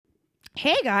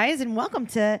Hey guys, and welcome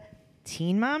to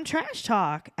Teen Mom Trash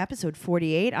Talk, episode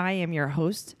 48. I am your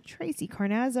host, Tracy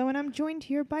Carnazzo, and I'm joined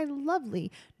here by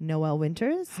lovely Noelle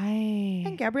Winters. Hi.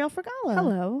 And Gabrielle Fragala.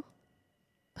 Hello.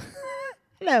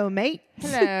 Hello, mate.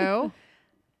 Hello.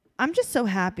 I'm just so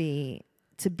happy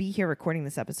to be here recording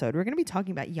this episode. We're going to be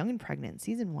talking about Young and Pregnant,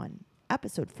 season 1,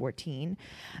 episode 14,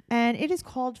 and it is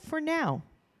called For Now.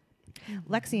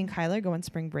 Lexi and Kyler go on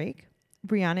spring break.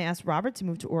 Brianna asks Robert to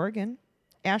move to Oregon.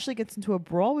 Ashley gets into a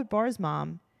brawl with Bar's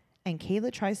mom, and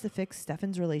Kayla tries to fix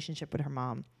Stephan's relationship with her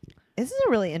mom. This is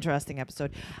a really interesting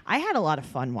episode. I had a lot of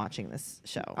fun watching this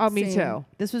show. Oh, me Same. too.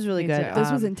 This was really Me good. too.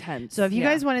 This was intense. So if you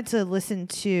Yeah. guys wanted to listen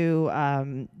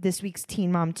to this week's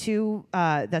Teen Mom 2,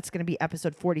 that's going to be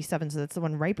episode 47. So that's the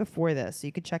one right before this. So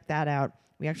you could check that out.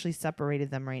 We actually separated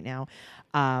them right now.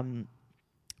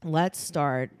 Let's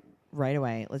start right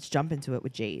away. Let's jump into it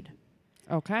with Jade.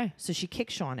 Okay. So she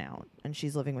kicks Sean out, and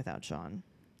she's living without Sean.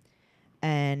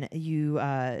 And you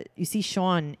see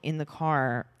Sean in the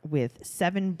car with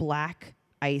 7 black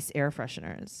ice air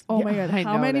fresheners. oh my Yeah, god, I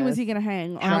how many was noticed. he gonna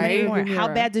hang? How on many the more? rearview How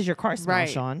mirror? bad does your car smell, Right.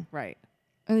 Sean? Right.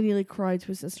 And then he like cried to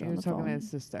his sister He on was the talking to phone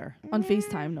his sister. on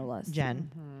FaceTime, no less.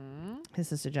 Jen, Hmm. his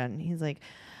sister Jen. He's like,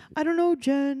 I don't know,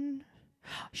 Jen.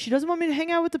 She doesn't want me to hang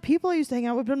out with the people I used to hang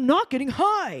out with, but I'm not getting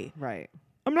high. Right.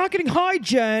 I'm not getting high,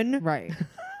 Jen. Right.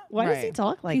 Why does he Right.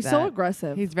 talk like He's that? so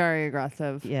aggressive. He's very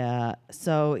aggressive. Yeah.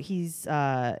 So he's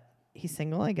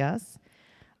single, I guess.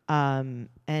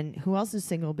 And who else is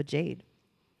single but Jade?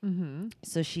 Mm-hmm.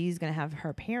 So she's gonna have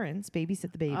her parents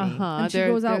babysit the baby. Uh-huh. and she They're-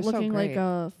 goes out they're so looking like great.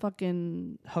 a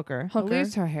fucking Hooker. At hooker.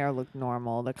 least her hair looked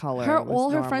normal. The color. Her was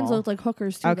all her friends normal. looked like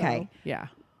hookers too. Okay. Yeah.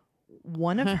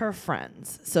 One of her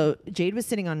friends. So Jade was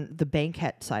sitting on the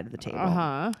banquet side of the table.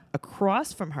 Uh-huh.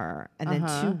 Across from her, and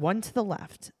then one to the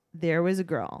left, there was a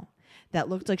girl that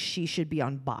looked like she should be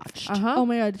on Botched. Uh-huh. Oh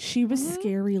my god, she was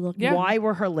scary looking. Yeah. Why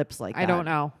were her lips like that? I don't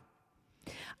know.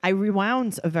 I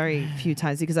rewound a very few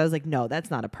times because I was like, no,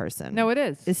 that's not a person. No, it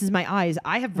is. This is my eyes.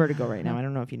 I have vertigo right now. I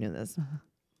don't know if you knew this.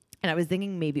 And I was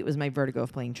thinking maybe it was my vertigo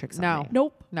of playing tricks on No. me.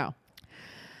 Nope. No.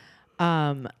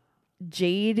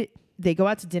 Jade, they go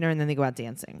out to dinner and then they go out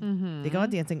dancing. Mm-hmm. They go out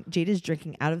dancing. Jade is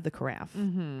drinking out of the carafe.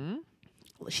 Mm-hmm.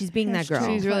 She's being that Hashtag. girl.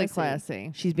 She's really Classy.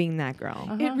 classy. She's being that girl.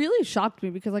 Uh-huh. It really shocked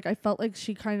me because like I felt like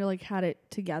she kind of like had it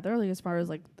together, like as far as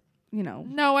like, you know.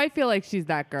 No, I feel like she's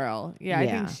that girl. Yeah, I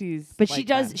think she's. But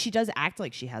like she does act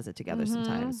like she has it together Mm-hmm.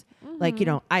 sometimes. Like, you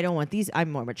know, I don't want these. I'm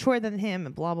more mature than him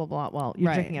and blah, blah, blah. Well, you're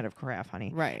Right. drinking out of carafe,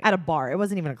 honey. Right. At a bar. It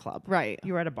wasn't even a club. Right.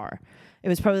 You were at a bar. It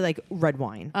was probably like red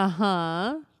wine.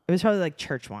 Uh-huh. It was probably like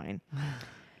church wine.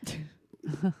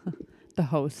 The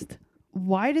host.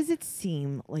 Why does it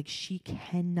seem like she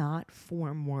cannot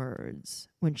form words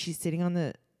when she's sitting on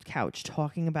the couch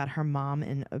talking about her mom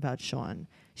and about Sean?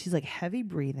 She's like heavy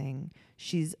breathing.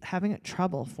 She's having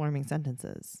trouble forming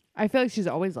sentences. I feel like she's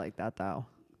always like that, though.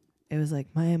 It was like,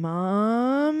 my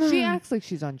mom. She acts like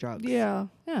she's on drugs. Yeah.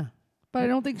 Yeah. But I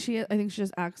don't think I think she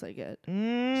just acts like it.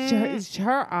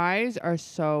 Her eyes are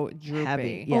so droopy.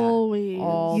 Heavy. Yeah. Always.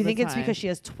 All You the think it's time. because she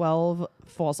has 12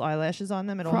 false eyelashes on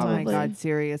them at all Oh my times? Probably. God,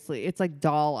 seriously. It's like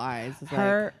doll eyes. It's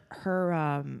Her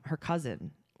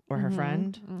cousin or her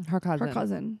friend, like, her cousin. Her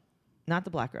cousin. not the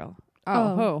black girl.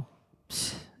 Oh,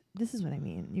 This is what I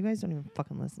mean. You guys don't even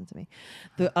fucking listen to me.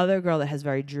 The other girl that has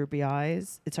very droopy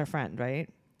eyes, it's her friend, right?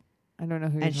 I don't know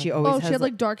who. And you're she talking always Oh, has she had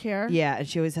like dark hair. yeah, and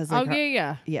she always has like about.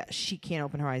 her, Yeah. she can't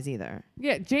open her eyes either.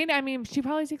 Yeah, Jade, I mean, she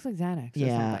probably takes like Xanax or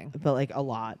Yeah, something. but like a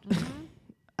lot.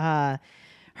 Her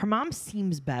mom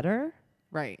seems better.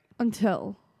 Right.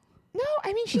 Until. No,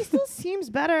 I mean she still seems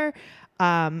better.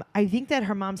 I think that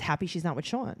her mom's happy she's not with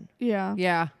Sean. Yeah.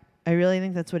 Yeah. I really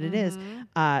think that's what it is.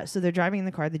 So they're driving in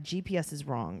the car. The GPS is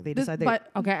wrong. They decide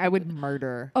But Okay, I would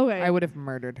murder. Okay. I would have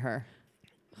murdered her.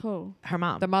 who? her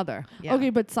mom. The mother. Yeah. Okay,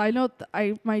 but side note,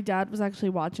 my dad was actually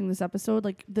watching this episode,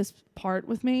 like this part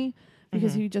with me,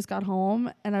 because he just got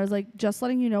home, and I was like, just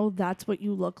letting you know, that's what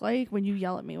you look like when you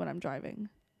yell at me when I'm driving.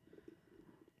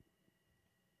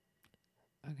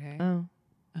 Okay. Oh.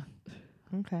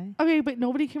 Okay. Okay, but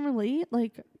nobody can relate,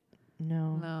 like,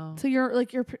 No. No. to your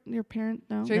parent.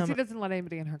 No. Tracy No, doesn't let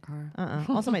anybody in her car.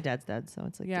 Also, my dad's dead, so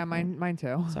it's like Yeah, different. mine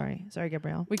too. Sorry,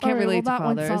 Gabrielle. We can't All right, relate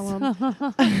well, to that one's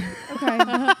fathers.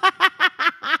 Okay.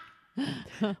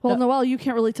 Well, Noelle, you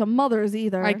can't relate to mothers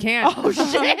either. I can't. Oh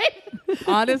shit!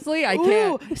 Honestly, I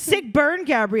can't. Ooh, sick burn,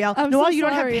 Gabrielle. I'm Noelle, so you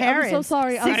don't have sorry. parents. I'm so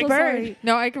sorry. I'm Sick so burn. sorry.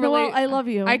 No, I can relate. Noelle, I love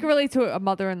you. I can relate to a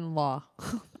mother-in-law.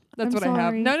 That's I'm what I have.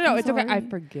 sorry. No, I'm it's okay. I sorry.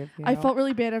 forgive you. I felt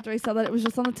really bad after I said that. It was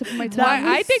just on the tip of my tongue.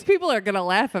 I think people are gonna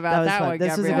laugh That about was that fun. one,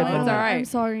 This was a good Gabrielle. It's moment. all right. I'm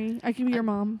sorry. I can be your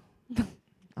mom.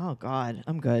 Oh God,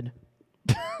 I'm good.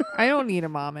 I don't need a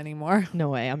mom anymore. No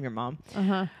way, I'm your mom.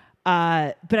 Uh-huh.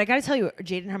 But I gotta tell you,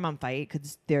 Jade and her mom fight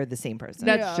because they're the same person.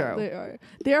 That's true. They are.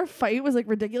 Their fight was like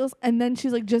ridiculous, and then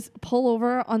she's like, "Just pull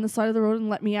over on the side of the road and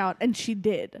let me out," and she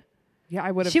did. Yeah,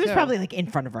 I would have. She was probably like in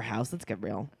front of her house. Let's get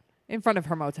real. in front of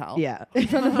her motel. Yeah. In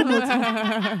front of her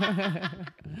motel.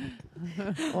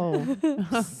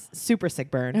 Oh, super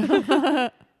sick burn.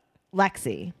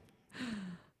 Lexi.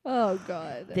 Oh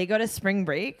God. They go to spring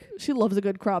break. She loves a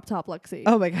good crop top, Lexi.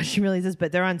 Oh my gosh, she really does.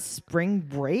 But they're on spring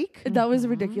break. That was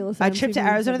ridiculous. A trip to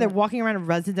Arizona. They're walking around a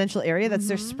residential area. That's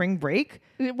their spring break.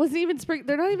 It wasn't even spring.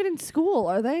 They're not even in school,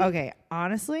 are they? Okay,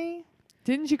 honestly,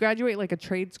 Didn't she graduate like a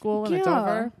trade school and it's Yeah.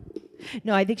 over?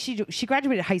 no. I think she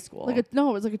graduated high school. Like it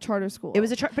was like a charter school. It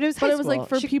was but it was high but it was school. like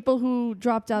for She- people who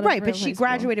dropped out. right, of but real she high school.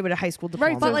 graduated with a high school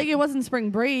diploma. Right, but like it wasn't spring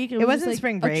break. It was wasn't just, like,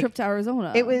 spring A break. trip to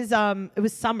Arizona. it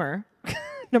was summer.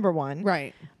 Number one.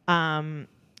 Right.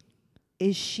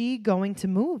 Is she going to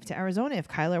move to Arizona if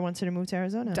Kyler wants her to move to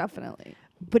Arizona? definitely.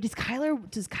 But does Kyler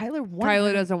want Kyler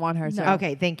her? doesn't want her. So.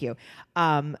 Okay, thank you.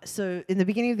 So in the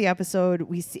beginning of the episode,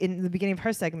 in the beginning of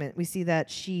her segment, we see that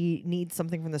she needs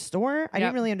something from the store. I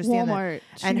didn't really understand Walmart.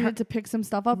 that. She And needed to pick some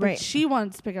stuff up, Right. but she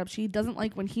wanted to pick it up. She doesn't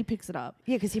like when he picks it up.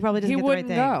 Yeah, because he probably doesn't He get the right wouldn't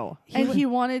thing. go. He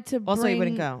wanted to Also, bring, he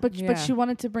wouldn't go. But Yeah. she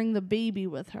wanted to bring the baby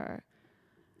with her.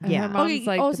 And Yeah. her mom's Okay,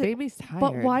 like, oh, the so- baby's tired.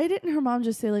 But why didn't her mom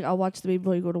just say like, "I'll watch the baby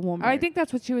while you go to Walmart"? I think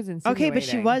that's what she was insinuating. Okay, but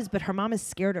she was. But her mom is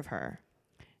scared of her.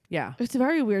 Yeah. it's a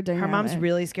very weird dynamic. Her mom's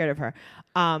really scared of her.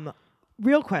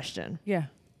 Real question: Yeah.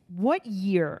 what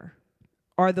year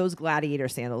are those gladiator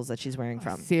sandals that she's wearing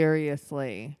from?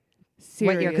 Seriously.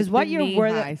 What year? 'Cause The what year were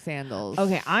the- knee-high sandals?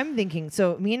 Okay, I'm thinking.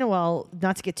 So me and Noelle,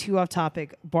 not to get too off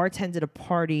topic, bartended a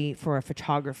party for a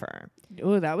photographer,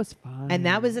 Oh, that was fun. and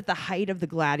that was at the height of the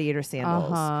gladiator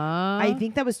sandals. I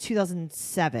think that was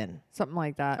 2007 something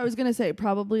like that. I was gonna say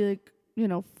probably like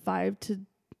 5 to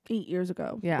 8 years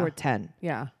ago. yeah. or 10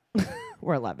 yeah.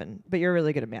 or 11. But you're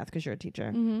really good at math because you're a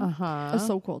teacher. Mm-hmm. Uh-huh. A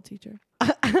so-called teacher.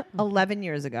 11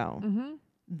 years ago, Mm-hmm.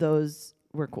 those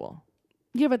were cool.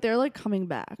 Yeah, but they're like coming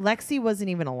back. Lexi wasn't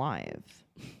even alive.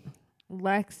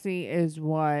 Lexi is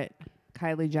what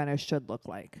Kylie Jenner should look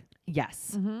like.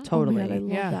 Yes, Mhm. totally. Oh my God, I love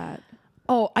Yeah. that.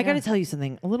 Oh, I got to Yeah. tell you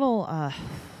something. A little. I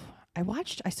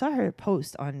saw her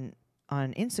post on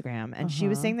Instagram, and she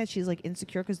was Uh-huh. saying that she's like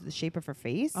insecure because of the shape of her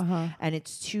face, Uh-huh. and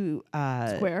it's too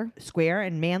Square.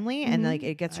 and manly, and Mhm. like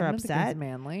it gets her I don't think it's upset.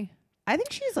 manly. I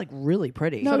think she's like really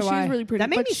pretty. No, do she's I. really pretty. that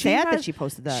made but me she sad that has- she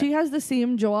posted that. She has the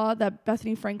same jaw that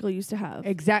Bethany Frankel used to have.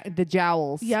 The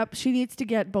jowls. Yep, she needs to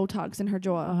get Botox in her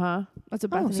jaw. Uh-huh. That's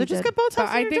what oh, Bethany so just did. get Botox. But in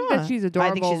I your think jaw. that she's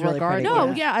adorable. I think she's really pretty.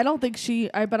 regardless. No, yeah, I don't think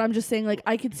but I'm just saying, like,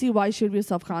 I could see why she would be The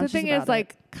self-conscious. thing about is,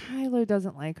 like, Kyler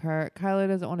doesn't like her. Kyler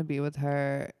doesn't want to be with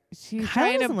her. She's Kyla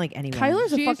trying doesn't to. like anyone.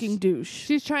 Kyler's a she's- fucking douche.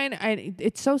 She's trying.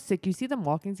 It's so sick. You see them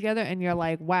walking together, and you're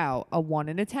like, "Wow, a 1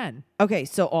 in a 10." Okay,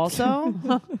 so also,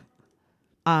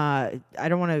 I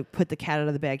don't want to put the cat out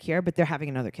of the bag here, but they're having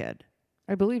another kid,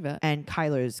 I believe it. and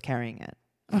Kyler's carrying it.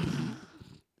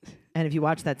 And if you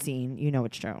watch that scene, you know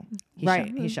it's true.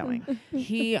 Right. He's showing.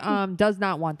 He does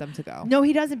not want them to go. No,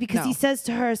 he doesn't, because he No. says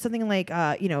to her something like,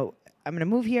 I'm gonna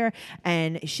move here,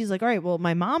 and she's like, all right, well,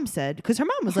 my mom said, because her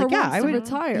mom was Her like, yeah, wants I to would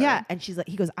retire. Yeah, and she's like,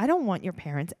 he goes, I don't want your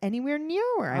parents anywhere near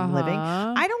where I'm living.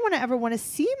 Uh-huh. I don't want to ever want to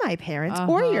see my parents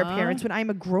or your Uh-huh. parents when I'm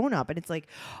a grown up. And it's like,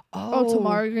 Oh,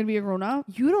 tomorrow you're gonna be a grown-up?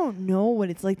 You don't know what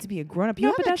it's like to be a grown up. You No,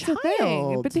 have but a that's the thing.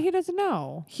 child. But he doesn't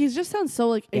know. He just sounds so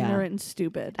like Yeah. ignorant and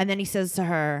stupid. And then he says to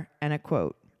her, and I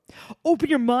quote, "Open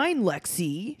your mind,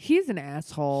 Lexi." He's an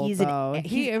asshole. He's an- though. he's-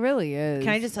 He really is.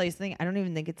 Can I just tell you something? I don't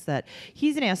even think it's that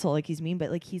he's an asshole, like he's mean,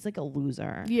 but like he's like a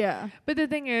loser. Yeah. But the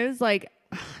thing is, like,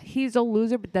 he's a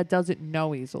loser, but that doesn't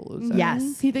know he's a loser. Yes.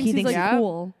 Mhm. He thinks he's like Yeah.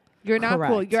 cool. You're not cool.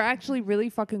 Correct. You're actually really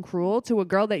fucking cruel to a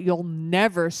girl that you'll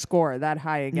never score that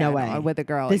high again. No way. With a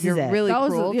girl. This is You're it. really That was-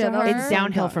 cruel yeah, to that her. was It's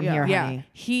downhill from Yeah. here, Yeah, honey.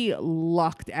 he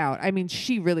lucked out. I mean,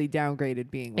 she really downgraded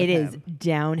being with It is him.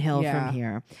 downhill Yeah. from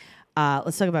here.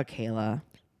 Let's talk about Kayla.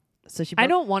 So she. I broke-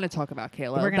 don't want to talk about We're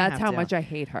Kayla. gonna That's have how to. much I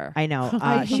hate her. I know.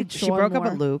 I She hate she Sean broke up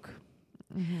more. with Luke.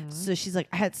 Mm-hmm. So she's like,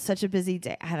 I had such a busy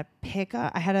day. I had to pick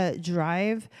up. I had to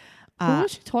drive. Who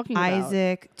was she talking about?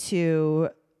 Isaac to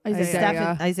Isaiah.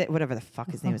 Stephan, Isaiah, whatever the fuck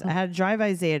his name is. I had to drive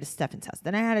Isaiah to Stephan's house.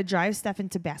 Then I had to drive Stephan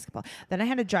to basketball. Then I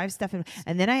had to drive Stephan,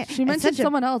 and then She and mentioned such a-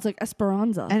 someone else, like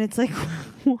Esperanza. and it's like,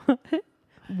 what?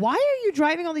 Why are you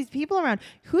driving all these people around?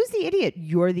 Who's the idiot?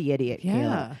 You're the idiot, Yeah.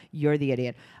 Kayla. You're the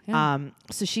idiot. Yeah.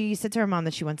 So she said to her mom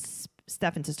that she wants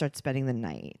Stephan to start spending the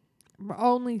night.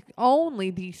 Only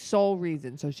the sole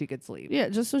reason so she could sleep. yeah,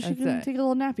 just so she That's can it. take a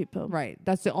little nappy pill. Right.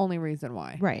 That's the only reason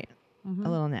why. Right. Mhm. A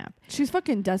little nap. She's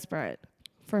fucking desperate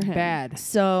for him. Bad.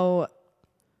 So,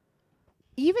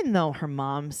 even though her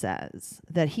mom says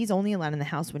that he's only allowed in the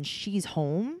house when she's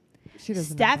home, She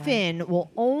doesn't know that. Stephan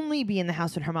will only be in the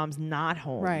house when her mom's not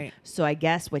home. Right. So I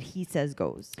guess what he says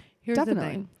goes. Here's the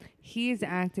Definitely. thing. He's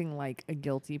acting like a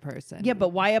guilty person. Yeah, but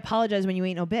why apologize when you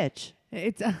ain't no bitch?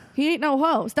 It's He ain't no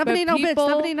hoe. Stephan But ain't no bitch. people-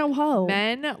 Stephan ain't no hoe.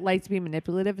 men like to be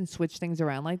manipulative and switch things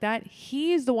around like that.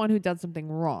 He's the one who does something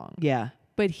wrong. Yeah.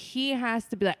 But he has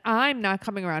to be like, I'm not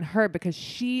coming around her because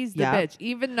she's the Yeah. bitch,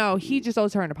 even though he just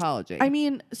owes her an apology. I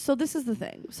mean, so this is the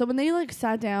thing. So when they like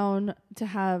sat down to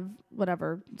have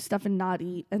whatever Stephan not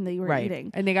eat and they were Right.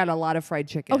 eating. and they got a lot of fried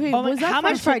chicken. Okay, Oh, was that how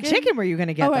much fried chicken were you going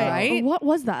to get, Oh, though? wait, Right? what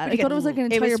was that? What'd you I thought get? it was like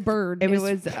an It was- entire bird. It was-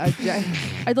 was a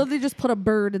I thought they just put a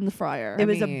bird in the fryer. It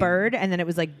was a mean- bird, and then it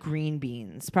was like green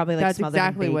beans, probably like That's smothered in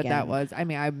exactly what bacon. that was. I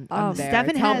mean, I'm there.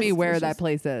 Stephan Tell has- me where delicious. that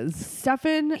place is.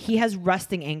 Stephan. He has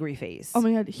rusting angry face. Oh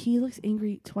my god, he looks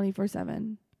angry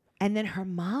 24/7. And then her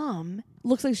mom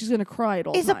Looks like she's gonna cry at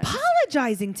all is times.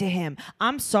 apologizing to him.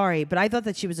 I'm sorry, but I thought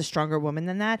that she was a stronger woman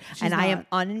than that, and I am not.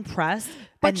 unimpressed.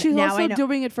 But and she's now also I know-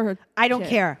 doing it for her. I don't kid.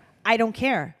 care. I don't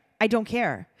care. I don't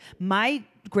care. My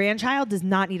grandchild does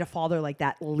not need a father like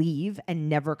that leave and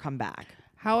never come back.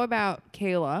 How about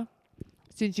Kayla?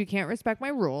 Since you can't respect my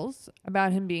rules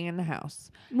about him being in the house,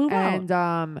 Move out.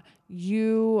 and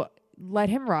you let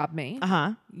him rob me,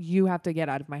 Uh-huh. you have to get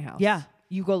out of my house. Yeah.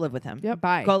 You go live with him. Yep.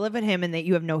 Bye. Go live with him and that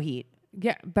you have no heat.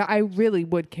 Yeah, but I really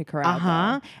would kick her out.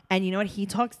 Uh-huh. though. And you know what? He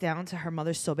talks down to her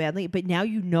mother so badly, but now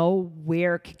you know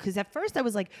where, because at first I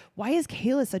was like, why is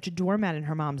Kayla such a doormat and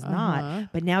her mom's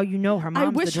not? But now you know her mom's I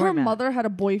wish the her doormat. mother had a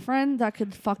boyfriend that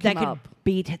could fuck that him could up.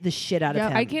 beat the shit out Yeah.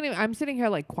 of him. I can't even, I'm sitting here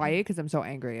like quiet because I'm so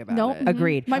angry about Nope. it.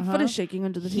 Agreed. My foot is shaking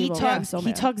under the He table. I'm talks. so he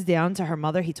mad. talks down to her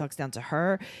mother. He talks down to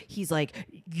her. He's like,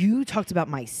 "You talked about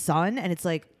my son," and it's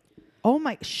like, "Oh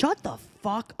my, shut the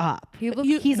fuck up." He looks,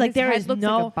 he's like, his there head is looks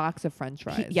no. like a box of French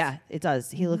fries. Yeah, it does.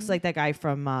 He looks like that guy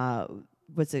from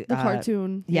what's it? The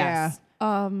cartoon. Yes.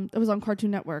 It was on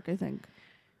Cartoon Network, I think.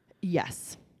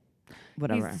 Yes.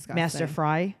 Whatever. disgusting. Master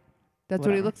Fry. That's what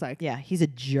he Whatever. looks like. Yeah, he's a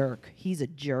jerk. He's a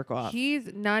jerk off.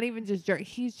 He's not even just jerk.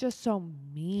 He's just so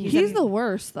mean. He's the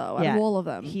worst though out Yeah. of all of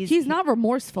them. He's- He's not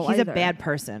remorseful. He's a either. bad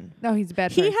person. no, he's a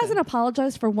bad. He person. hasn't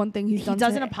apologized for one thing he's He done.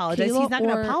 doesn't to apologize. Kayla He's not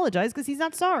going to or- apologize because he's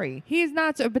not sorry. He's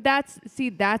not. But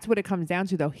that's what it comes down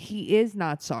to, though. He is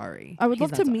not sorry. I would He's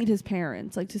love to not meet his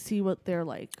parents, like to see what they're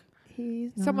like.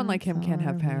 He's Someone not like him can't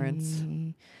have parents.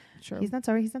 sorry. Sure. He's not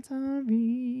sorry. He's not sorry.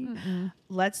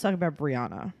 Let's talk about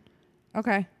Brianna.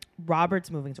 Okay. Robert's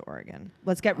moving to Oregon.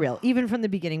 Let's get real. Even from the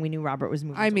beginning, we knew Robert was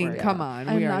moving I to mean, Oregon. come on.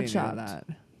 I'm we not already know shocked. that.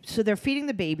 So they're feeding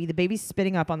the baby. The baby's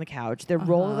spitting up on the couch. They're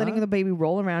letting the baby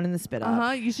roll around in the spit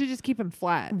up. You should just keep him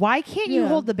flat. Why can't you Yeah.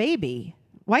 hold the baby?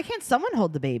 Why can't someone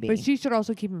hold the baby? But she should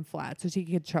also keep him flat so she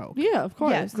could choke. Yeah, of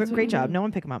course. yeah, That's what great we job. do. No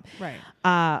one pick him up. Right.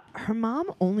 Her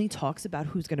mom only talks about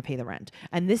who's going to pay the rent,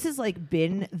 and this has like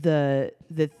been the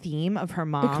theme of her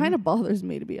mom. It kind of bothers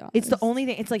me, to be honest. It's the only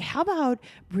thing. It's like, how about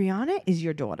Brianna is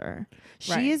your daughter?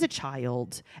 She Right. is a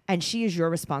child, and she is your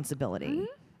responsibility. Mm-hmm.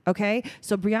 Okay,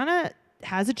 so Brianna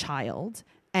has a child,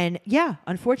 and yeah,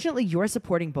 unfortunately, you're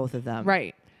supporting both of them.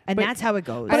 Right. And But that's how it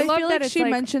goes. But I I, love feel that like it's she like-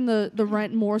 mentioned the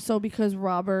rent more so because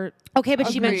Robert. Okay, but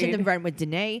she mentioned the Agreed. rent with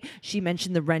Danae. She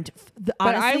mentioned the rent. But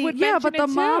I honestly, would Yeah, mention but the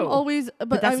it mom too. always.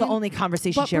 but that's the only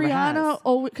conversation But she ever Brianna,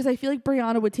 has. because I feel like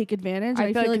Brianna would take advantage.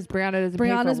 I feel like like Brianna doesn't pay for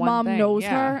Brianna's one mom thing. knows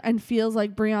Yeah. her and feels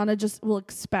like Brianna just will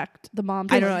expect the mom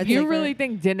to. I don't know, like, it's You like really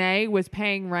think Danae was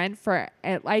paying rent for?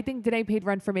 I think Danae paid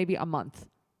rent for maybe a month.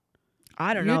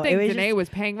 I don't You know. think It was Danae just- was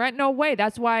paying rent? No way.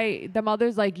 That's why the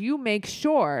mother's like, you make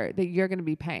sure that you're going to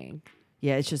be paying.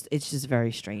 yeah, it's just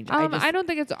very strange. I don't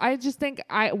think it's. I just think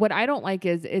what I don't like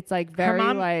is it's like very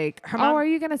mom- like. her mom- oh, are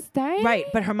you gonna stay? Right,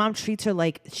 but her mom treats her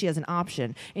like she has an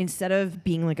option instead of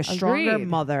being like a stronger Agreed.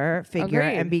 mother figure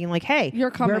Agreed. and being like, "Hey, You're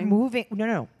we're coming." moving."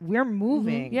 No, we're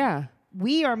moving. Yeah.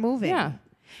 we are moving. Yeah.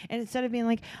 And instead of being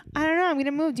like, "I don't know, I'm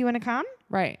gonna move. Do you want to come?"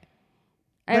 Right.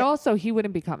 And But- also, he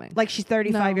wouldn't be coming. Like she's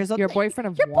 35 No. years old. Your boyfriend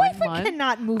of Your 1 boyfriend month?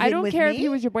 cannot move I in don't with care me. if he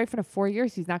was your boyfriend of 4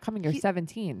 years. He's not coming. You're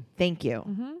 17. Thank you.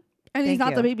 and he's Thank not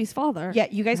you. the baby's father. Yeah,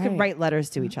 you guys could Right. write letters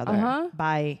to each other. Uh-huh.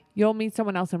 Bye. You'll meet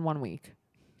someone else in 1 week.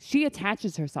 She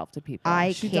attaches herself to people.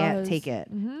 I she can't does. take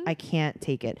it. Mm-hmm. I can't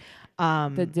take it.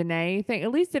 The Danae thing.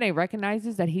 At least Danae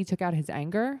recognizes that he took out his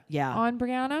anger Yeah. on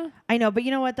Brianna. I know, but you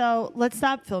know what though? Let's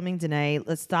stop filming Danae.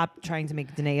 Let's stop trying to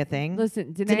make Danae a thing.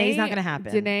 Listen, Danae, Danae's not gonna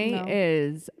happen. Danae No.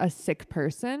 is a sick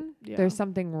person. Yeah. There's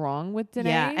something wrong with Danae.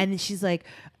 Yeah, and she's like,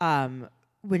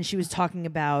 when she was talking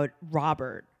about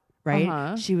Robert,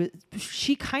 right?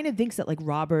 She kind of thinks that like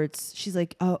she's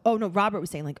like, oh no, Robert was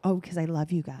saying like, oh, because I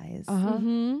love you guys.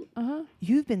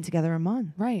 You've been together a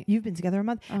month. Right. You've been together a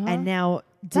month. And now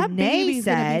That baby's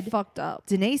gonna Danae be fucked up.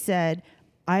 said,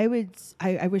 I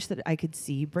wish that I could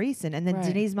see Braeson. And then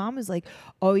Danae's mom was like,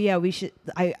 oh yeah, we should.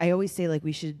 I always say like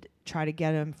we should try to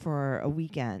get him for a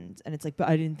weekend. And it's like, but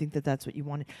I didn't think that that's what you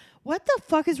wanted. What the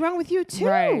fuck is wrong with you too?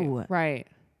 Right.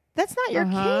 That's not your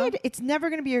kid. It's never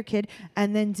going to be your kid.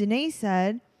 And then Danae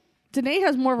said, Danae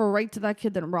has more of a right to that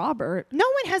kid than Robert. no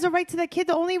one has a right to that kid.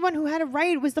 The only one who had a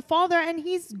right was the father, and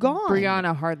he's gone.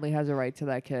 Brianna hardly has a right to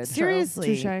that kid.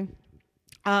 Seriously. Touche.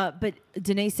 But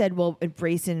Danae said, well, when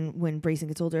Braeson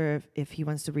gets older, if he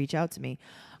wants to reach out to me.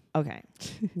 Okay.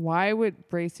 Why would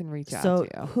Braeson reach out So to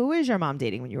you? who is your mom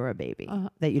dating when you were a baby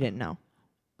that you didn't know?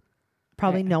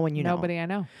 Probably no one you know. Nobody I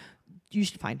know. You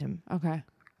should find him. Okay.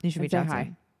 You should And reach say out to hi.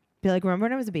 him. Be like, remember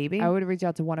when I was a baby? I would reach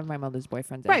out to one of my mother's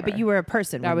boyfriends. Right, ever. but you were a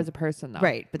person. That was a person, though.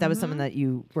 Right, but that was someone that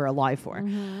you were alive for.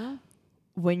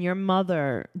 When your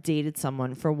mother dated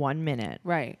someone for 1 minute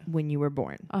Right. when you were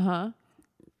born,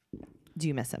 do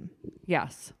you miss him?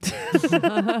 Yes.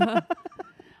 I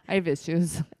have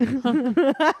issues.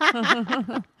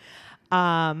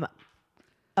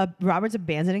 Robert's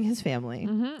abandoning his family.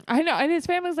 I know. And his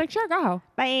family's like, sure, go.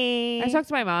 Bye. I talked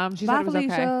to my mom. She Bye, said it was okay.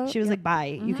 Felicia. She was like,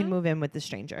 bye. You can move in with the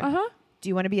stranger. Do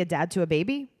you want to be a dad to a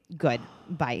baby? Good.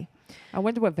 Bye. I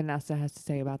wonder what Vanessa has to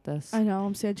say about this. I know.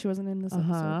 I'm sad she wasn't in this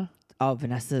episode. Oh,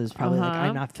 Vanessa is probably like,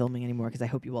 I'm not filming anymore because I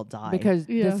hope you all die. Because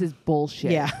Yeah. this is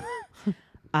bullshit. yeah.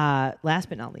 Last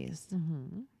but not least,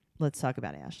 let's talk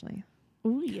about Ashley.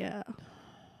 Oh yeah.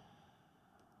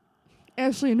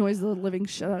 Ashley annoys the living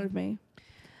shit out of me.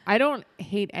 I don't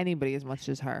hate anybody as much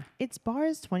as her. It's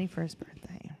Bar's 21st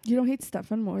birthday. You don't hate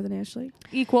Stephan more than Ashley?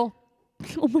 Equal.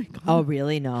 Oh my god. Oh,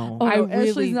 really? No. Oh, I no, really-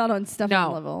 Ashley's not on Stephan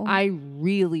No, level. I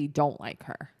really don't like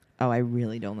her. Oh, I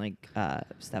really don't like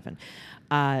Stephan.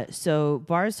 So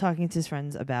Bar's talking to his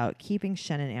friends about keeping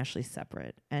Shen and Ashley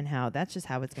separate and how that's just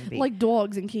how it's going to be. like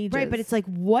dogs in cages. Right, but it's like,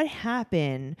 what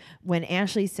happened when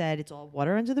Ashley said it's all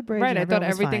water under the bridge? Right, and I thought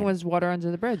everyone everything fine? was water under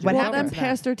the bridge. What well, happened then to that?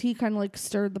 Pastor T kind of like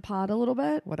stirred the pot a little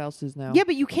bit. What else is new? Yeah,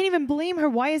 but you can't even blame her.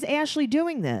 Why is Ashley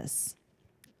doing this?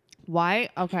 Why?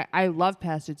 Okay, I love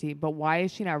Pastor T, but why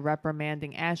is she not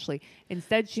reprimanding Ashley?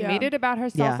 Instead, she Yeah. made it about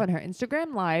herself Yeah. on her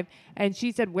Instagram Live, and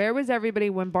she said, "Where was everybody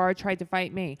when Bar tried to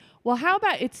fight me?" Well, how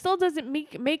about it? Still doesn't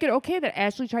make it okay that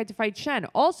Ashley tried to fight Shen.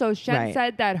 Also, Shen Right.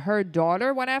 said that her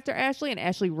daughter went after Ashley, and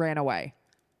Ashley ran away.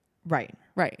 Right.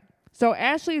 Right. So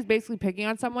Ashley is basically picking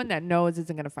on someone that knows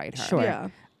isn't going to fight her. Sure.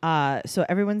 Yeah. So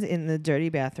everyone's in the dirty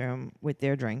bathroom with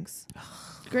their drinks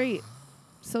Great.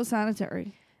 So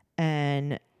sanitary.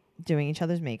 and doing each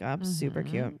other's makeup. Super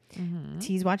cute.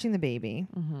 T's watching the baby.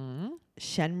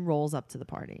 Shen rolls up to the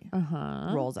party.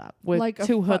 Rolls up. With Like a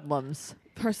two fu- hoodlums.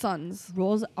 Her sons.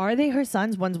 Rolls. Are they her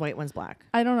sons? One's white, one's black.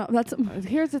 I don't know. That's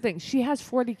Here's the thing. She has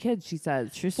 40 kids, she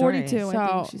says. True story. 42. I think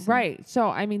So, she said. right. So,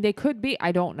 I mean, they could be.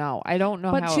 I don't know. I don't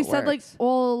know But how she it said like works.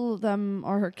 all of them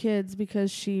are her kids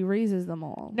because she raises them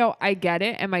all. No, I get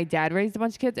it. And my dad raised a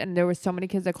bunch of kids, and there were so many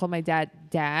kids that called my dad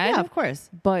dad. Yeah, of course.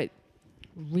 But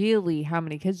really, how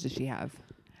many kids does she have?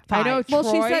 Five. I know. Well,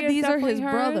 she Troy said is these are definitely his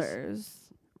hers. brothers.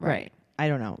 Right. I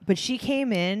don't know. But she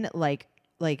came in like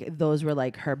those were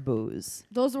like her booze.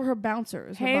 Those were her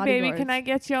bouncers. her Hey, baby, bodyguards. can I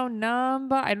get your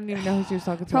number? I don't even know who she was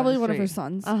talking to. Probably on one the of her street.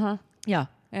 sons. Uh-huh. Yeah.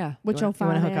 Yeah. Which you you'll want to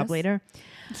find hook up later?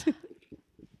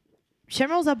 Shen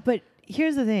rolls up, but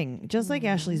here's the thing. Just like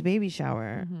Ashley's baby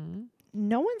shower,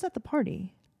 no one's at the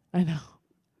party. I know.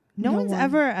 No one's one.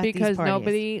 ever at these Because parties.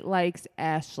 nobody likes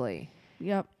Ashley.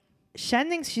 Yep. Shen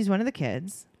thinks she's one of the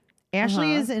kids.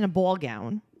 Ashley is in a ball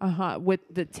gown With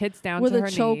the tits down With to a her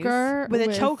choker. with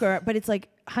a choker, but it's like,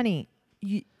 honey,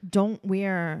 you don't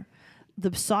wear.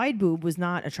 The side boob was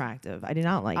not attractive. I did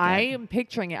not like I it. am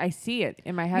picturing it. I see it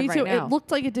in my head Me right too. now. It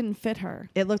looked like it didn't fit her.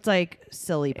 It looked like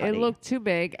silly putty. It looked too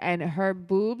big, and her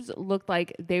boobs looked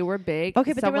like they were big.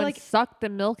 Okay, but they were someone like- sucked the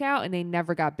milk out, and they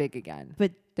never got big again.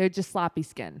 But They're just sloppy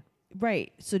skin.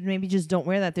 right, so maybe just don't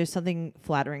wear that. There's something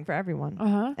flattering for everyone,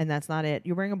 and that's not it.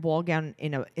 You're wearing a ball gown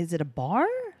in a. Is it a bar?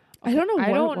 I don't know. I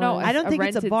what don't it know. was. I don't a think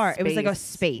it's a rented bar. It was like a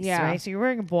space. space, Yeah. right? So you're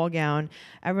wearing a ball gown.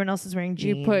 Everyone else is wearing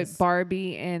jeans. You put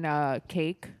Barbie in a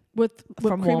cake. with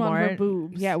From cream on her Walmart.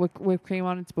 boobs. Yeah, with cream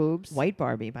on its boobs. white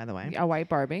Barbie, by the way. A white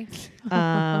Barbie.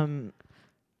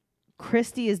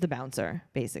 Christy is the bouncer, I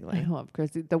basically. love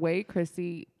Chrissy. The way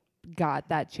Chrissy got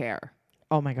that chair,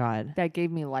 Oh my god. that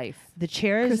gave me life. The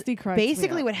chairs. Christy cracks me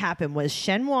Basically, up. what happened was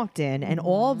Shen walked in, and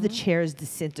all of the chairs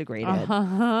disintegrated.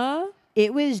 Uh-huh.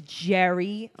 It was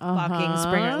Jerry fucking Uh-huh.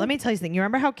 Springer. Let me tell you something. You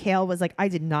remember how Kale was like, I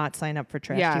did not sign up for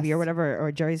Trash Yes. TV or whatever,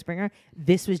 or Jerry Springer?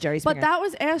 This was Jerry Springer. But that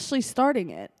was Ashley starting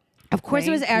it. of course,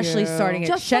 it was Thank Ashley you. starting it.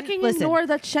 Just Shen, fucking listen, ignore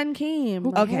that Shen came.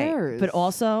 Who Okay, cares? but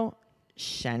also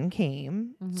Shen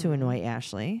came to annoy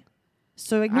Ashley.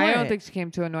 So ignore I don't it. think she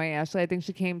came to annoy Ashley. I think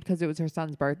she came because it was her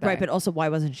son's birthday. Right, but also, why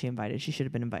wasn't she invited? She should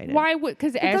have been invited. why would?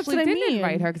 Because that's Ashley what I didn't mean.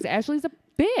 invite her. Because Ashley's a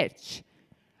bitch.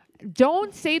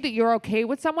 Don't say that you're okay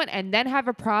with someone and then have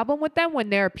a problem with them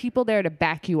when there are people there to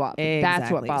back you up. Exactly.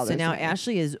 That's what bothers So now me.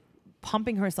 Ashley is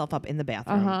pumping herself up in the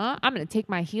bathroom. I'm gonna take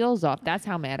my heels off. That's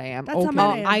how mad I am. That's how Okay. mad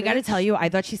Oh, I am, I got to bitch. tell you, I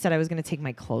thought she said I was going to take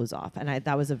my clothes off, and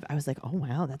I was like, oh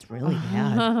wow, that's really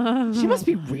mad. She must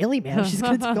be really mad. She's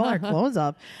going to take all her clothes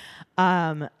off.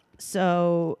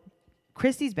 So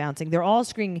Christy's bouncing. They're all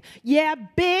screaming, "Yeah,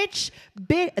 bitch,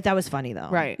 bitch!" That was funny though.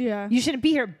 Right. Yeah. You shouldn't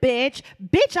be here, bitch.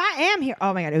 Bitch, I am here.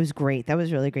 Oh my god, it was great. That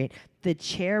was really great. The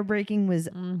chair breaking was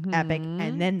epic,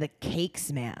 and then the cake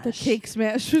smash. The cake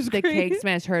smash was The great. cake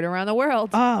smash heard around the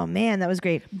world. Oh man, that was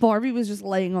great. Barbie was just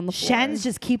laying on the floor. Shen's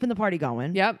just keeping the party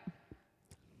going. Yep.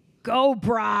 Go,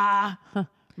 brah.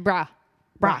 Brah.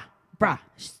 Brah. Brah.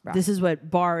 This is what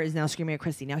Bar is now screaming at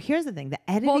Christy. Now, here's the thing. The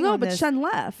editing Well, no, on but this... Shen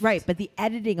left. Right, but the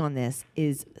editing on this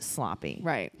is sloppy.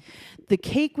 Right. The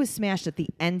cake was smashed at the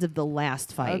end of the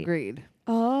last fight. Agreed.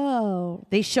 Oh.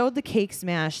 They showed the cake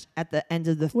smashed at the end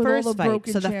of the With all first the fight.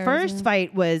 broken So the chairs, first yeah.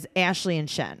 fight was Ashley and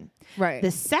Shen. Right.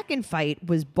 The second fight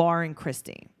was Bar and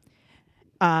Christy.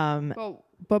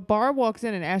 But Bar walks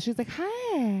in and Ashley's like,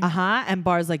 "Hi." Uh-huh. And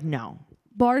Bar's like, no.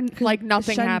 Barn, Like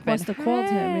nothing Shen happened. must have called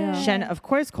him. Yeah. Shen, of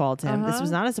course, called him. This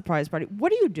was not a surprise party.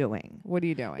 What are you doing? What are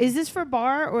you doing? Is this for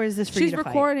Bar or is this for you She's to fight?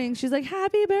 recording. She's like,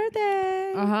 "Happy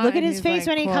birthday." Uh-huh. Look at And his he's face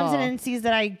like, when he comes in "Cool." and sees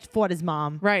that I fought his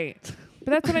mom. Right.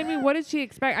 But that's what I mean. What did she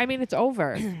expect? I mean, it's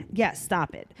over. Yes,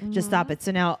 stop it. Just stop it.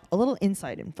 So now a little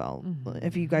inside info.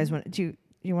 If you guys want to,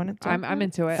 you want to talk? I'm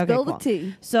into it. Okay, Spill the cool.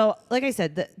 tea. So, like I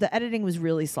said, the editing was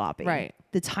really sloppy. Right.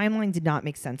 The timeline did not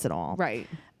make sense at all. Right.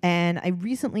 And I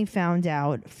recently found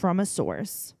out from a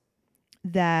source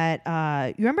that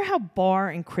you remember how Bar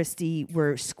and Christy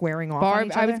were squaring off Bar. on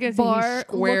each I other? was gonna say Bar he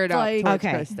squared looked up like- towards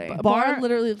Okay. Christy. Bar- Bar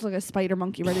literally looks like a spider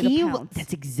monkey ready to pounce.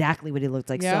 That's exactly what he looked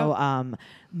like. Yeah. So,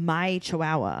 my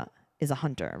Chihuahua is a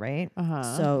hunter, right?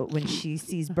 Uh-huh. So when she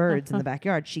sees birds in the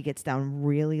backyard, she gets down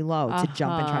really low to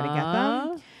jump and try to get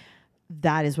them.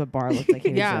 That is what Bar looked like he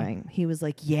was Yeah. doing. He was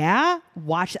like, "Yeah,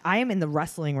 watch. I am in the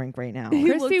wrestling rink right now." He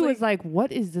Christy looked was like,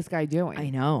 "What is this guy doing?" I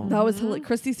know. That was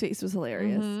Christy's face was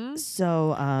hilarious.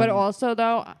 So, But also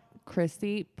though,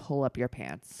 Christy, pull up your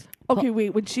pants. Okay,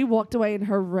 wait. When she walked away in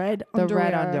her red The underwear,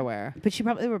 red underwear. but she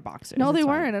probably were boxers. No, It's they fine.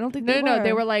 weren't. I don't think No, they no, were.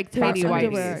 they were like tidy Boxer whities.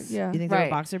 underwear, yeah. You think they Right. were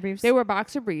boxer briefs? They were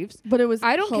boxer briefs. But it was.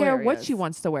 I don't care what hilarious. she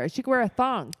wants to wear. She could wear a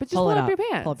thong, but just Pull pull it up your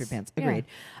pants. Pull up your pants. Yeah. Agreed.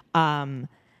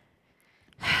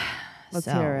 Let's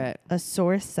So, hear it. A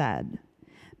source said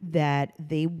that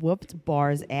they whooped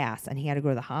Bar's ass and he had to go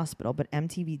to the hospital, but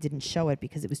MTV didn't show it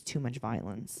because it was too much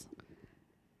violence.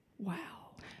 Wow.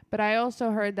 But I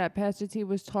also heard that Pastor T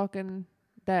was talking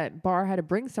that Bar had to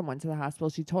bring someone to the hospital.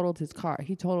 She totaled his car.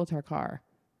 He totaled her car.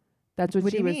 That's what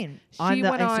What she do you was. mean? She On the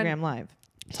went Instagram Live.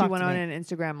 She Talk went to on me. an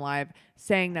Instagram Live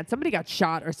saying that somebody got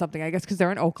shot or something. I guess because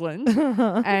they're in Oakland,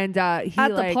 and he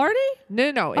At like the party?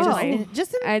 no, it's Oh. like,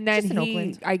 Just in, and then just in he,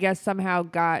 Oakland. I guess, somehow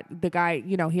got the guy.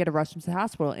 You know, he had to rush him to the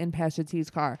hospital in Pastor T's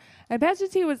car, and Pastor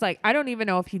T was like, I don't even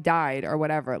know if he died or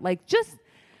whatever. Like just.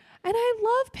 And I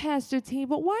love Pastor T,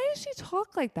 but why does she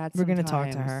talk like that? We're gonna talk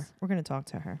to sometimes? her. We're gonna talk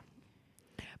to her.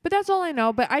 But that's all I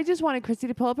know. But I just wanted Christy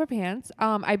to pull up her pants.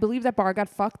 I believe that Bar got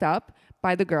fucked up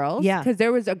by the girls. Yeah. Because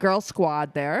there was a girl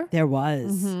squad there. There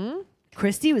was.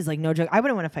 Christy was like, no joke. I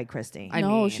wouldn't want to fight Christy. I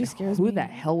No, mean, she scares who me. the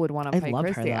hell would want I to fight love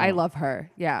her, Christy? though. I love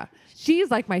her. Yeah. She's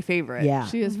like my favorite. yeah,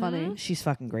 She is funny. she's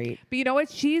fucking great. But you know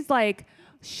what? She's like,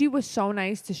 she was so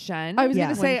nice to Shen. I was Yeah.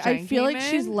 gonna say, when I Shen feel came like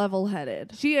she's in.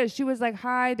 level-headed. She is. She was like,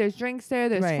 hi, there's drinks there,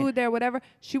 there's Right. food there, whatever.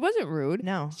 She wasn't rude.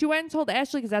 No. She went and told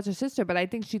Ashley because that's her sister, but I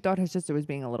think she thought her sister was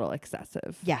being a little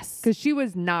excessive. Yes. Because she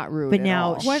was not rude. But at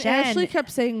now all. When Shen- Ashley kept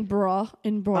saying "bruh"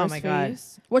 in Bra's my God.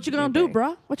 face, what you gonna do, Creepy.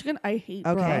 bruh? What you gonna? I hate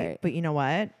Okay, bruh. Right. but you know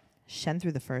what? Shen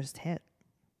threw the first hit.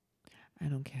 I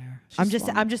don't care. I'm just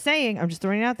saying. I'm just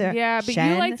throwing it out there. Yeah, but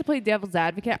Shen, you like to play devil's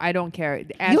advocate. I don't care. you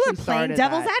Ashley were playing started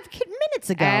devil's that. advocate minutes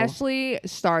ago. Ashley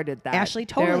started that. Ashley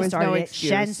There totally was started no it. excuse.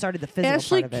 Shen started the physical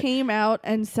Ashley part of it. came out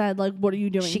and said, "Like, what are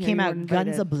you doing?" She here? came You out weren't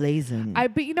guns invited."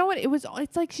 ablazing. But you know what?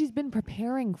 It's like she's been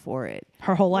preparing for it.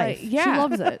 Her whole life. Like, yeah. She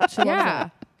loves it. She yeah.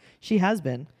 loves it. She has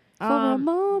been. For a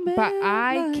moment But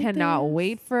I like cannot this.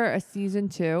 wait for a season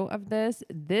 2 of this.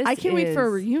 I can't wait for a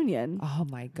is- reunion. Oh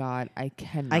my god, I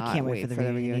cannot. I can't wait for the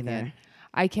reunion either.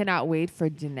 I cannot wait for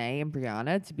Danae and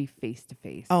Brianna to be face to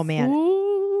face. Oh man,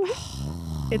 Ooh.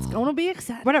 It's gonna be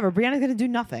exciting. whatever. Brianna's gonna do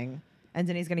nothing, and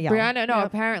Danae's gonna yell. Brianna, no, Yep.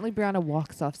 apparently Brianna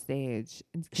walks off stage.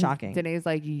 And Shocking. Danae's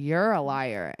like, you're a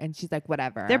liar. And she's like,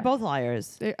 whatever. They're both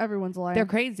liars. Everyone's a liar. They're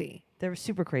crazy. They're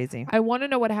super crazy. I want to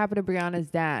know what happened to Brianna's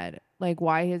dad. Like,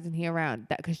 why isn't he around?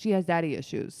 That because she has daddy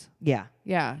issues. Yeah.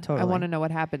 Yeah. I Totally. want to know what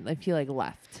happened. If he like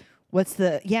left. What's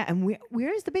the and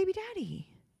where is the baby daddy?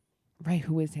 Right.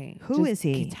 Who is he? Who is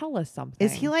he? Tell us something.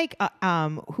 Is he like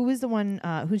who is the one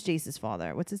who's Jace's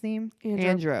father? What's his name?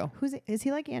 Andrew? Is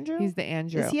he like Andrew? He's the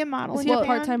Andrew. Is he a model? Is in he a Japan?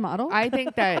 part-time model? I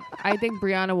think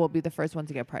Brianna will be the first one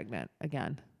to get pregnant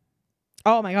again.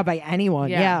 Oh my god, by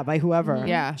anyone. Yeah. Yeah, by whoever. Mhm.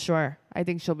 Yeah. Sure. I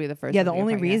think she'll be the first. Yeah, one the to get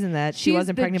only pregnant. reason that she She's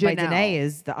wasn't the pregnant by Janelle. Danae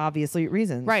is the obviously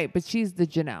reasons. Right, but she's the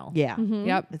Janelle. Yeah. Mhm.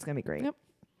 Yep. It's gonna be great. Yep.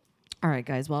 All right,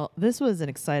 guys. Well, this was an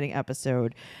exciting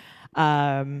episode.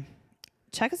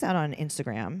 Check us out on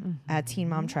Instagram at Teen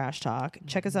Mom Trash Talk.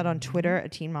 Check us out on Twitter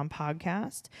at Teen Mom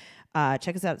Podcast.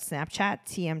 Check us out at Snapchat,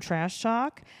 TM Trash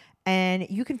Talk. And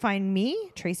you can find me,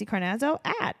 Tracy Carnazzo,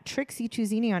 at Trixie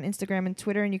Tuzini on Instagram and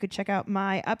Twitter. And you could check out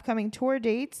my upcoming tour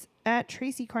dates at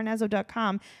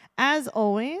tracycarnazzo.com. As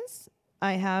always,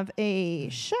 I have a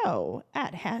show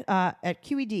at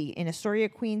QED in Astoria,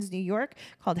 Queens, New York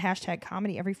called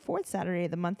 #Comedy every fourth Saturday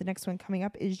of the month. The next one coming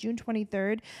up is June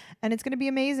 23rd, and it's going to be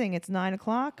amazing. It's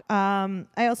 9:00.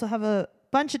 I also have a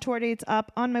bunch of tour dates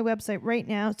up on my website right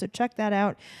now, so check that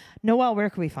out. Noelle,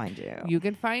 where can we find you? You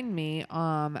can find me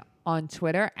on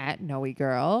Twitter at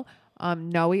NoeGirl.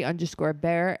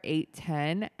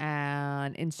 Noe_bear810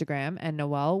 on Instagram, and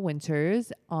Noelle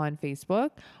Winters on Facebook.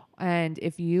 And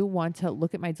if you want to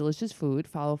look at my delicious food,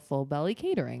 follow Full Belly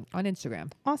Catering on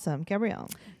Instagram. Awesome. Gabrielle.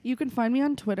 You can find me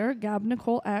on Twitter,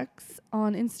 GabNicoleX,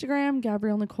 on Instagram,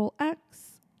 Gabrielle Nicole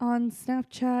X, on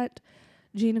Snapchat,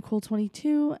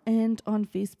 JNicole22, and on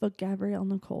Facebook, Gabrielle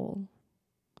Nicole.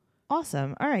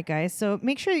 Awesome. All right, guys. So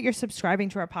make sure that you're subscribing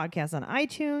to our podcast on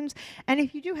iTunes. And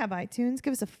if you do have iTunes,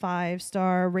 give us a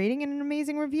 5-star rating and an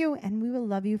amazing review, and we will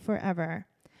love you forever.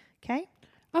 Okay?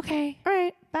 Okay. All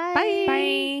right. Bye.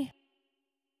 Bye.